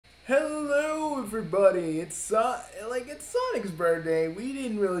Hello, everybody. It's Sonic's birthday. We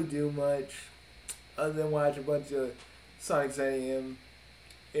didn't really do much other than watch a bunch of Sonic's AM,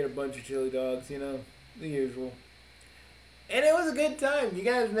 ate a bunch of chili dogs, the usual. And it was a good time. You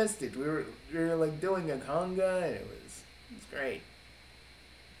guys missed it. We were like doing a conga, and it was great.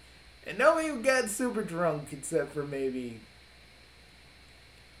 And nobody got super drunk except for maybe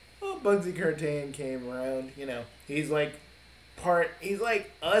Bugsy Curtain came around. He's like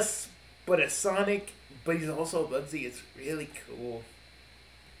us, but a Sonic, but he's also Bugsy. It's really cool.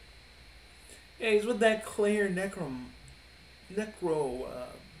 Yeah, he's with that Claire Necro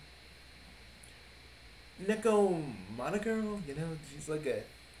Monogirl, she's like a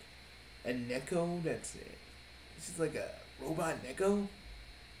Neko, that's it. She's like a robot Neko.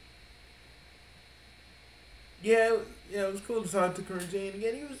 Yeah, it was cool to talk to Curtain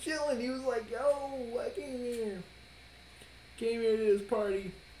again. He was chilling. He was like, yo, I came here to this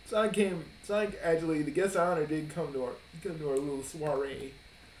party. Sonic actually, the guest of honor did come to our little soiree.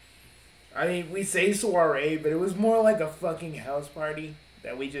 I mean, we say soiree, but it was more like a fucking house party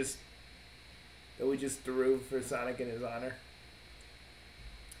that we just threw for Sonic in his honor.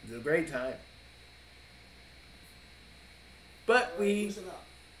 It was a great time. But listen up.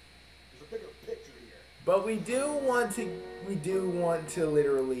 There's a bigger picture here. But we do want to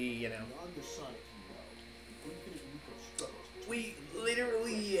literally, we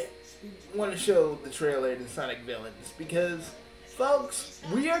literally want to show the trailer to Sonic Villains because, folks,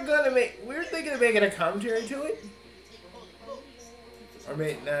 we're thinking of making a commentary to it. Or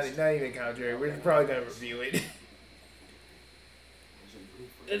not even a commentary, we're probably going to review it.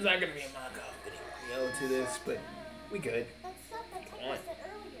 There's not going to be a mock-up video to this, but we could. That stuff that Tiger said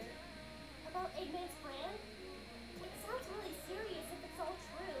earlier about Eggman's plan, it sounds really serious if it's all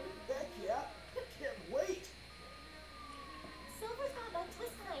true. Heck yeah, I can't wait. Silver's got no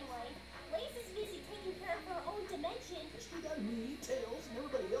twist timeline. Lace is busy taking care of her own dimension. We got me, Tails, and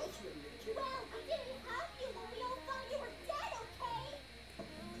everybody else ready to kill. Well, we didn't have you when we all thought you were dead, okay?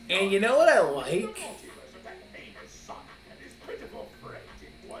 And you know what I like?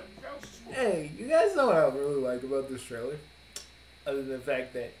 Hey, you guys know what I really like about this trailer? Other than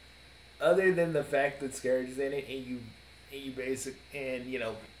the fact that Scourge is in it, and you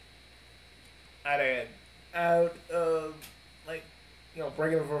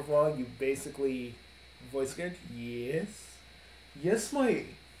breaking the fourth wall, you basically voice Scourge. Yes,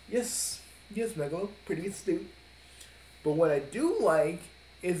 Megalo, pretty astute. But what I do like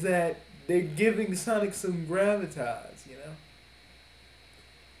is that they're giving Sonic some gravitas,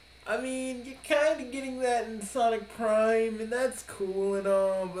 I mean, you're kind of getting that in Sonic Prime, and that's cool and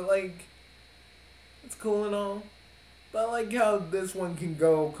all, but I like how this one can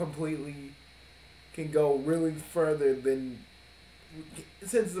go really further than,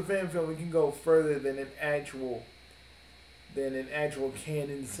 since the fan film, it can go further than an actual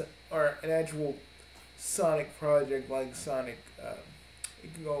canon, or an actual Sonic project like Sonic,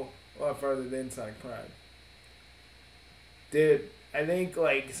 it can go a lot further than Sonic Prime. Dude, I think,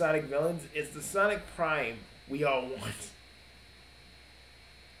 Sonic Villains, it's the Sonic Prime we all want.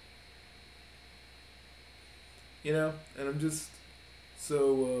 And I'm just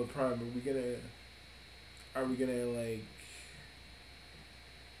so, Prime, are we gonna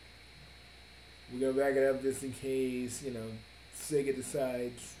we're gonna back it up just in case, Sega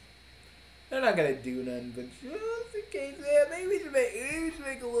decides. They're not gonna do nothing, but just in case, yeah, maybe we should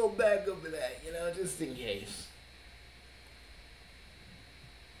make a little backup of that, just in case.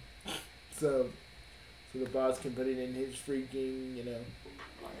 So the boss can put it in his freaking,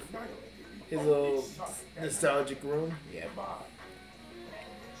 his little nostalgic room. Yeah.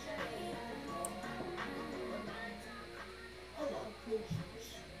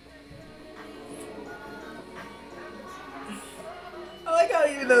 I like how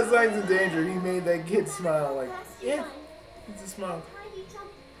even though Sonic's in danger, he made that kid smile like, yeah, it's a smile.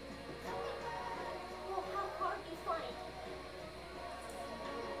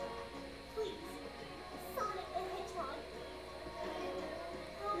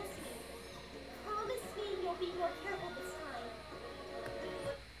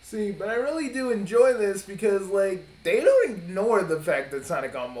 See, but I really do enjoy this because, they don't ignore the fact that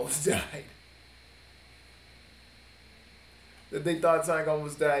Sonic almost died. That they thought Sonic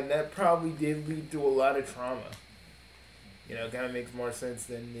almost died, and that probably did lead to a lot of trauma. Kind of makes more sense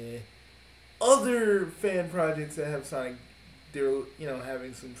than other fan projects that have Sonic,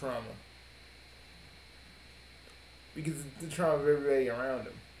 having some trauma. Because of the trauma of everybody around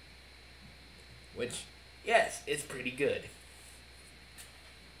him. Which, yes, it's pretty good.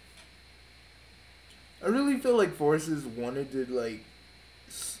 I really feel like Forces wanted to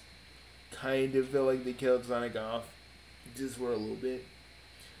kind of feel like they killed Sonic off just for a little bit.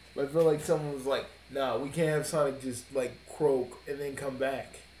 But I feel like someone was like, nah, we can't have Sonic just like croak and then come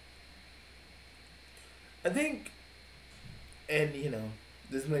back. I think, and you know,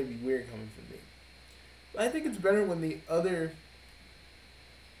 this may be weird coming from me, but I think it's better when the other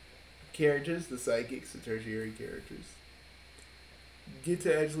characters, the psychics, the tertiary characters, get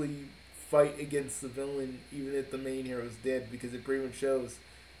to actually fight against the villain even if the main hero is dead, because it pretty much shows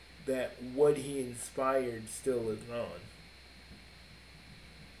that what he inspired still lives on.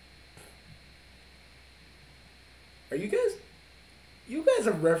 Are you guys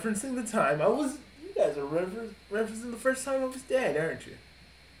are referencing the time you guys are referencing the first time I was dead, aren't you?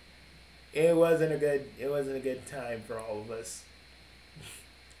 It wasn't a good time for all of us.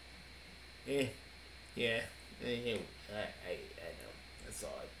 Yeah, I know. I saw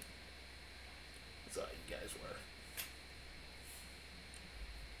it. I saw you guys were.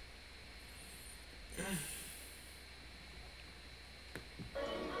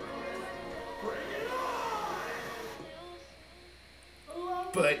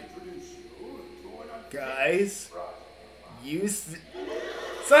 But guys,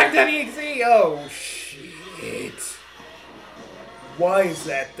 Sonic.exe! Oh shit! Why is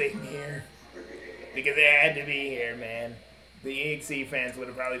that thing here? Because it had to be here, man. The EXE fans would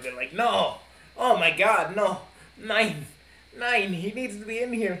have probably been like, no! Oh my god, no! Nine! He needs to be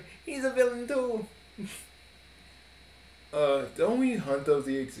in here. He's a villain too. Don't we hunt those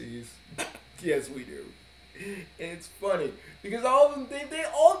EXEs? Yes, we do. And it's funny because all of them, they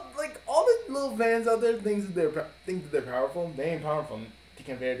all like all the little fans out there think that they're powerful. They ain't powerful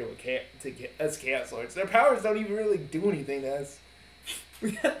compared to us Chaos Lords. Their powers don't even really do anything to us.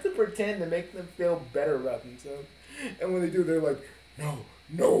 We have to pretend to make them feel better about themselves. And when they do, they're like, no,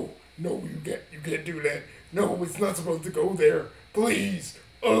 you can't do that. No, it's not supposed to go there. Please.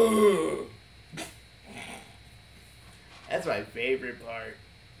 That's my favorite part.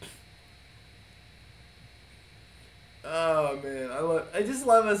 Oh man, I just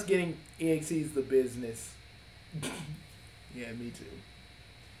love us getting EXEs the business. Yeah, me too.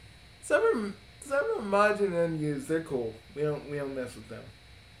 Some of Majin and unused, they're cool. We don't mess with them.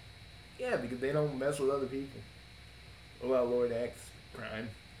 Yeah, because they don't mess with other people. What about Lord X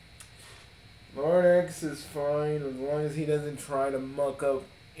Prime? Lord X is fine as long as he doesn't try to muck up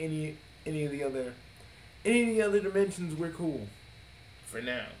any of the other dimensions. We're cool. For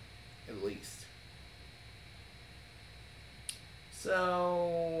now, at least.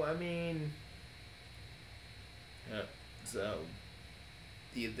 So, I mean, do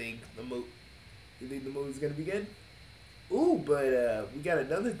you think the movie's gonna be good? Ooh, but we got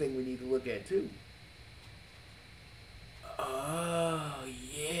another thing we need to look at too. Oh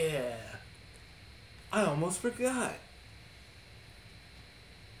yeah, I almost forgot.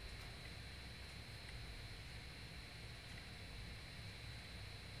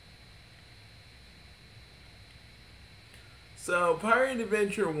 So, Pirate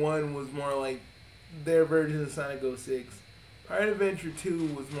Adventure 1 was more like their version of Sonic 06. Pirate Adventure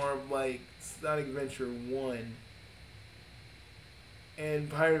 2 was more of like Sonic Adventure 1. And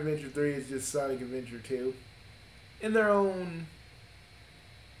Pirate Adventure 3 is just Sonic Adventure 2. In their own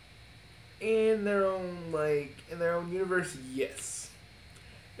universe, yes.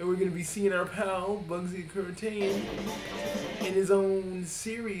 And we're gonna be seeing our pal, Bugsy Curtain, in his own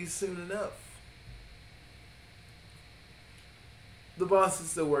series soon enough. The boss is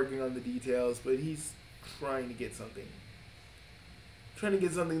still working on the details, but he's trying to get something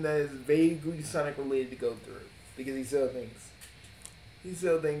that is vaguely Sonic related to go through, because he still thinks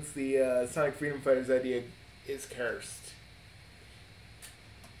the Sonic Freedom Fighters idea is cursed.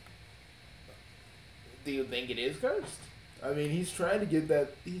 Do you think it is cursed? I mean, he's tried to get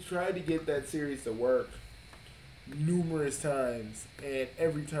that series to work numerous times, and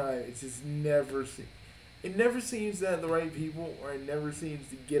every time it's just never seems. It never seems to have the right people, or it never seems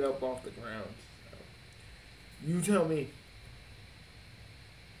to get up off the ground. So, you tell me.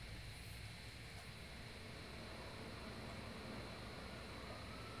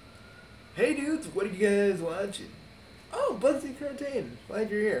 Hey dudes, what are you guys watching? Oh, Bugsy Curtain, glad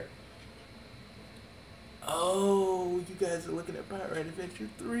you're here. Oh, you guys are looking at Pirate Adventure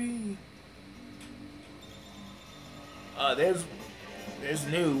 3. There's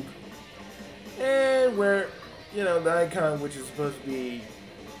Noob. And where, the icon, which is supposed to be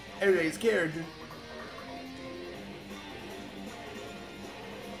everybody's character.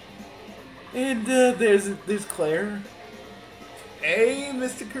 And there's Claire. Hey,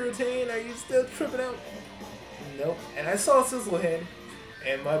 Mr. Curtain, are you still tripping out? Nope. And I saw Sizzlehead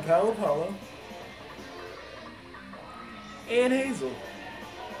and my pal Apollo and Hazel.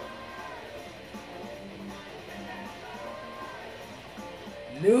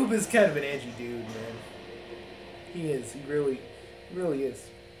 Noob is kind of an edgy dude, man. He is. He really is.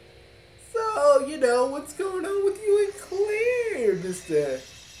 So, you know, what's going on with you and Claire,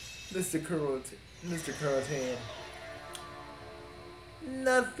 Mr. Carlton?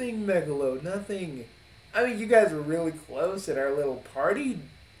 Nothing, Megalo, nothing. I mean, you guys were really close at our little party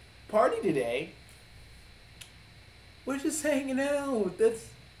today. We're just hanging out. It's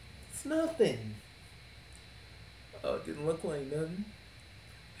nothing. Oh, it didn't look like nothing.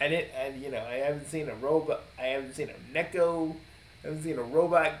 I haven't seen a robot. I haven't seen a Neko. I haven't seen a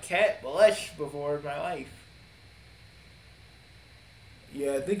robot cat blush before in my life.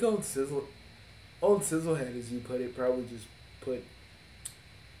 Yeah, I think old Sizzlehead, as you put it, probably just put,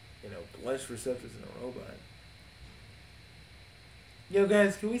 blush receptors in a robot. Yo,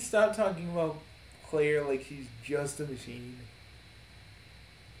 guys, can we stop talking about Claire like she's just a machine?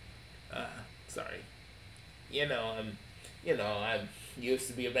 Sorry. I'm used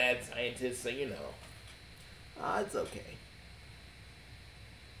to be a bad scientist, so it's okay.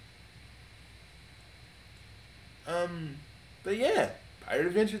 But yeah, Pirate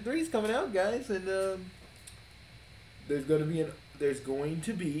Adventure 3 is coming out, guys, and there's going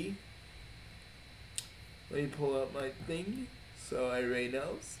to be. Let me pull up my thing so everybody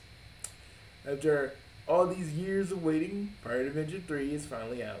knows. After all these years of waiting, Pirate Adventure 3 is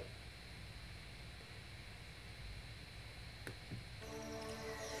finally out.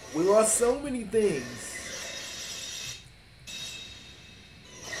 We lost so many things.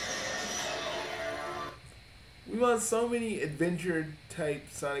 We lost so many adventure-type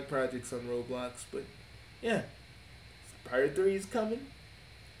Sonic projects on Roblox, but yeah. Pirate 3 is coming.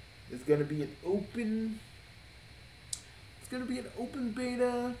 It's gonna be an open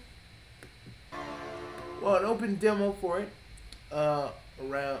beta. Well, an open demo for it.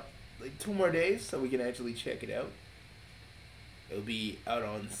 Around like 2 more days, so we can actually check it out. It'll be out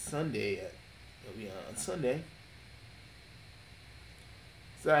on Sunday.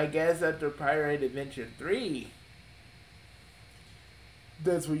 So I guess after Pirate Adventure 3,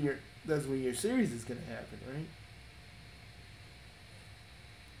 that's when your series is gonna happen, right?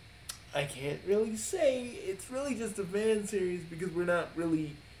 I can't really say. It's really just a fan series because we're not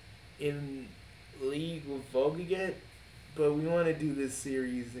really in league with Vogue yet. But we want to do this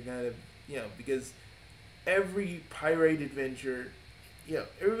series to kind of, because every Pirate Adventure,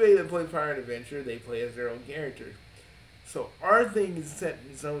 everybody that plays Pirate Adventure, they play as their own character. So our thing is set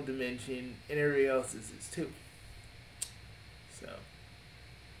in its own dimension, and everybody else's is too. So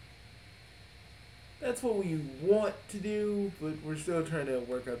that's what we want to do, but we're still trying to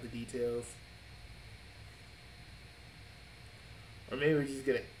work out the details. Or maybe we're just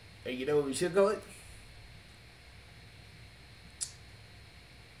gonna, you know what we should call it?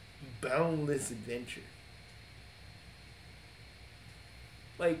 Boundless Adventure.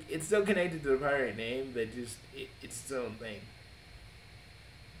 Like, it's still connected to the pirate name, but just, it's its own thing.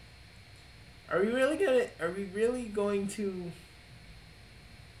 Are we really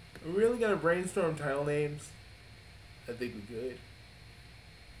gonna brainstorm title names? I think we could.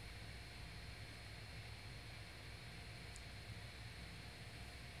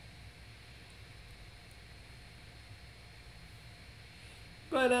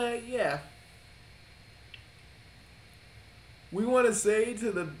 But yeah. We want to say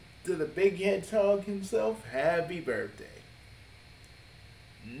to the big hedgehog himself, happy birthday.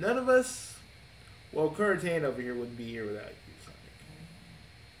 None of us, well, Curtain over here wouldn't be here without you,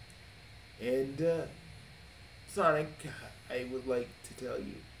 Sonic. And Sonic, I would like to tell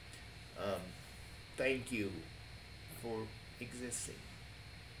you, thank you for existing.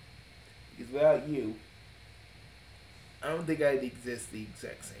 Because without you, I don't think I'd exist the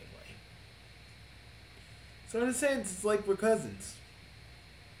exact same way. So in a sense, it's like we're cousins.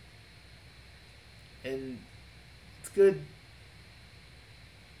 And it's good.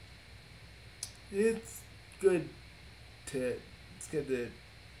 It's good to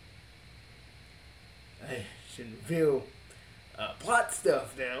I shouldn't reveal plot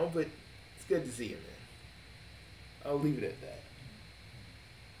stuff now, but it's good to see you, man. I'll leave it at that.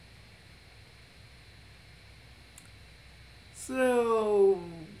 So,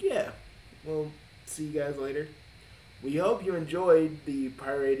 yeah. We'll see you guys later. We hope you enjoyed the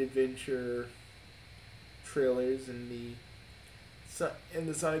Pirate Adventure trailers and the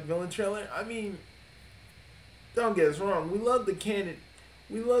Sonic Villain trailer. I mean, don't get us wrong. We love the canon.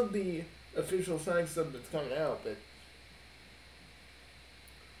 We love the official Sonic stuff that's coming out, but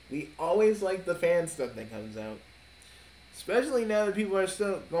we always like the fan stuff that comes out. Especially now that people are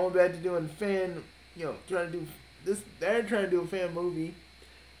still going back to doing fan, trying to do this. They're trying to do a fan movie.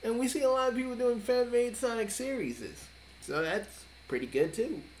 And we see a lot of people doing fan-made Sonic series. So that's pretty good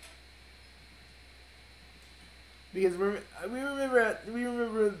too. Because we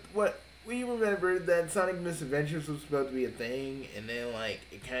remember that Sonic Misadventures was supposed to be a thing, and then like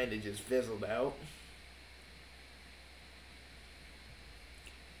it kind of just fizzled out.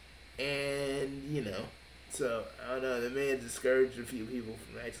 And you know, so I don't know. That may have discouraged a few people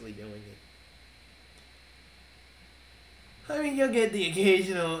from actually doing it. I mean, you'll get the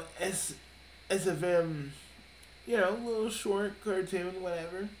occasional SFM, you know, little short cartoon,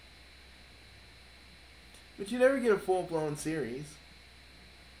 whatever. But you never get a full-blown series.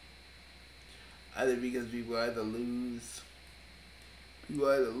 Either because people either lose a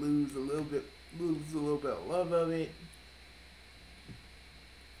little bit of love of it.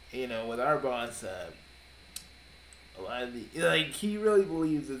 You know, with our boss, a lot of the, like, he really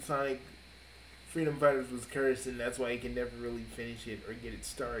believes that Sonic Freedom Fighters was cursed, and that's why he can never really finish it or get it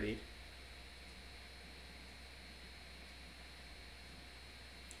started.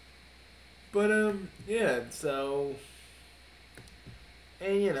 But, yeah, so,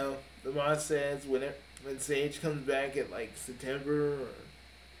 and, you know, the boss says when Sage comes back at, like, September, or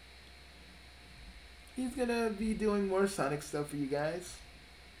he's gonna be doing more Sonic stuff for you guys.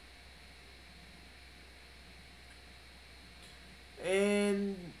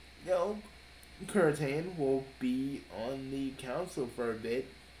 And, you know, Curtain will be on the council for a bit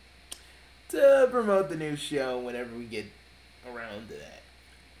to promote the new show whenever we get around to that.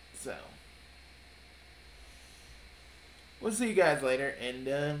 So, we'll see you guys later, and,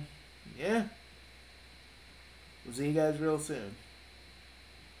 yeah. We'll see you guys real soon.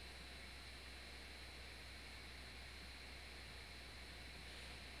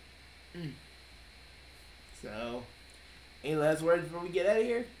 So, any last words before we get out of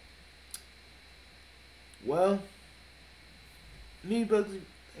here? Well, me, Bugsy,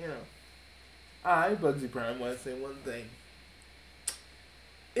 you know, Bugsy Prime, want to say one thing.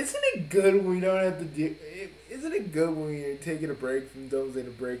 Isn't it good when we don't have to do? Isn't it good when we're taking a break from Double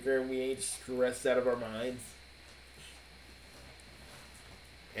Zeta Breaker and we ain't stressed out of our minds?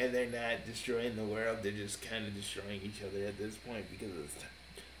 And they're not destroying the world; they're just kind of destroying each other at this point because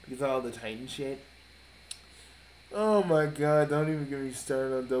of all the Titan shit. Oh my god, don't even get me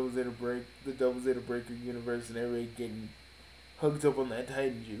started on the Double Zeta Breaker universe and everybody getting hooked up on that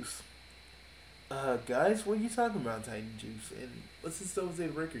Titan juice. Guys, what are you talking about, Titan juice? And what's this Double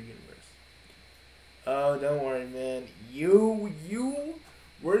Zeta Breaker universe? Oh, don't worry, man.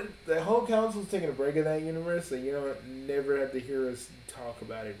 The whole council's taking a break of that universe, so you don't never have to hear us talk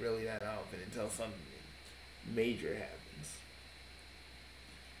about it really that often until something major happens.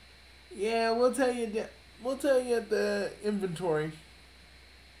 Yeah, we'll tell you at the inventory.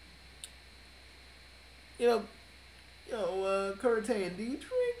 Curtain, do you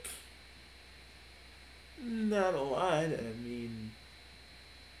drink? Not a lot. I mean,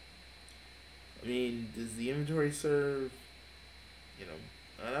 does the inventory serve,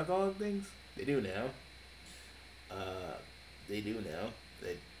 non-alcoholic things? They do now.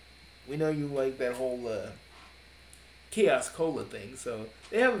 We know you like that whole Chaos Cola thing, so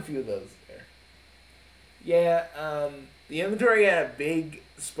they have a few of those there. Yeah, the inventory had a big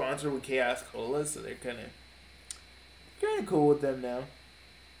sponsor with Chaos Cola, so they're kind of cool with them now.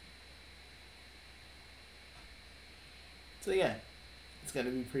 So yeah, it's gonna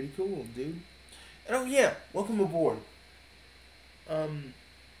be pretty cool, dude. And oh yeah, welcome aboard.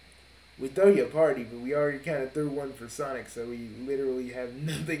 We throw you a party, but we already kind of threw one for Sonic, so we literally have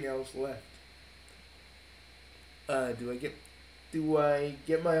nothing else left. Do I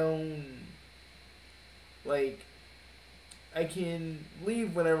get my own? Like, I can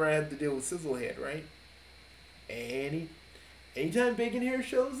leave whenever I have to deal with Sizzlehead, right? Anytime Bacon Hair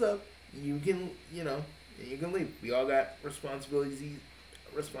shows up, you can leave. We all got responsibilities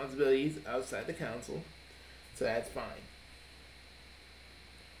outside the council, so that's fine.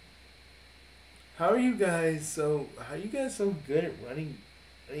 How are you guys so good at running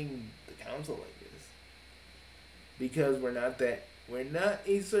the council like this? Because we're not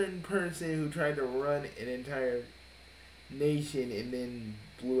a certain person who tried to run an entire nation and then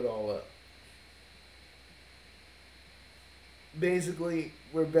blew it all up. Basically,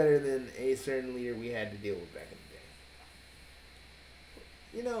 we're better than a certain leader we had to deal with back in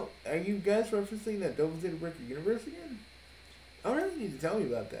the day. Are you guys referencing that Double Zeta Breaker universe again? I don't really need to tell me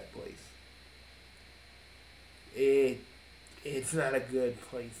about that place. It's not a good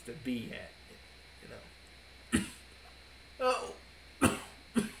place to be at, Oh,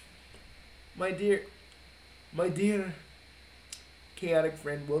 my dear chaotic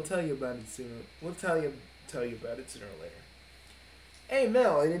friend, we'll tell you about it sooner. We'll tell you about it sooner or later. Hey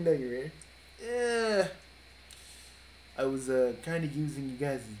Mel, I didn't know you were here. I was kind of using you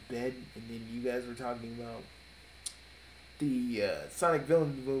guys' bed, and then you guys were talking about the Sonic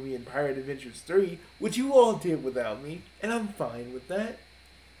Villains movie and Pirate Adventures 3, which you all did without me, and I'm fine with that.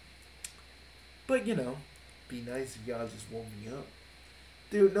 But be nice if y'all just woke me up.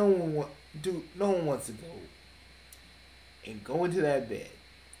 Dude, no one wants to go into that bed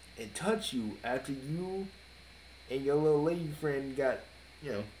and touch you after you and your little lady friend got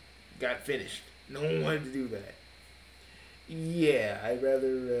finished. No one wanted to do that. Yeah, I'd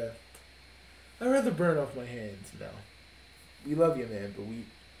rather burn off my hands now. We love you, man, but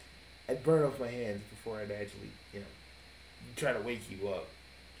I'd burn off my hands before I'd actually, try to wake you up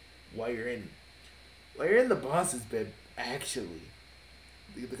while you're in the boss's bed. Actually,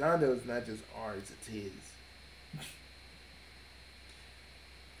 the condo is not just ours; it's his.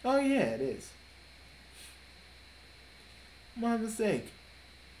 Oh yeah, it is. My mistake.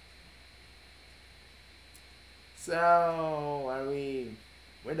 So,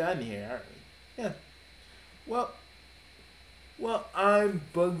 we're done here, aren't we? Yeah. Well, I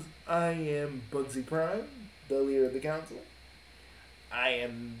am Bugsy Prime, the leader of the council. I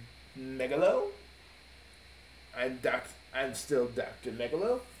am Megalo. I'm still Dr.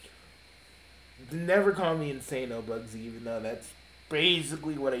 Megalo. Never call me Insano Bugsy, even though that's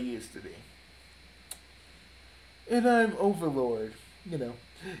basically what I used to be. And I'm Overlord.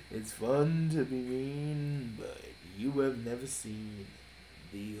 It's fun to be mean, but you have never seen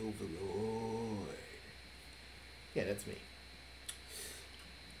the Overlord. Yeah, that's me.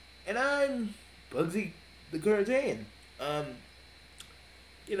 And I'm Bugsy the Curtain.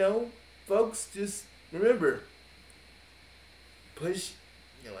 Folks, just remember, push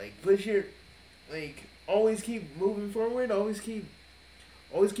your, always keep moving forward. Always keep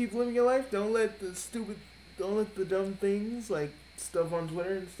living your life. Don't let the dumb things like stuff on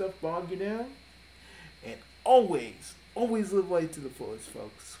Twitter and stuff bog you down. And always live life to the fullest,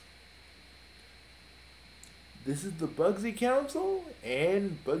 folks. This is the Bugsy Council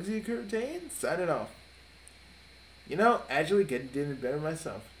and Bugsy Curtain signing off. Actually did it better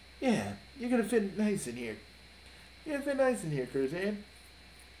myself. Yeah, you're gonna fit nice in here. You're gonna fit nice in here, Curtain.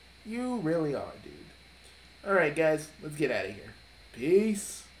 You really are, dude. Alright, guys, let's get out of here.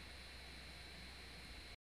 Peace.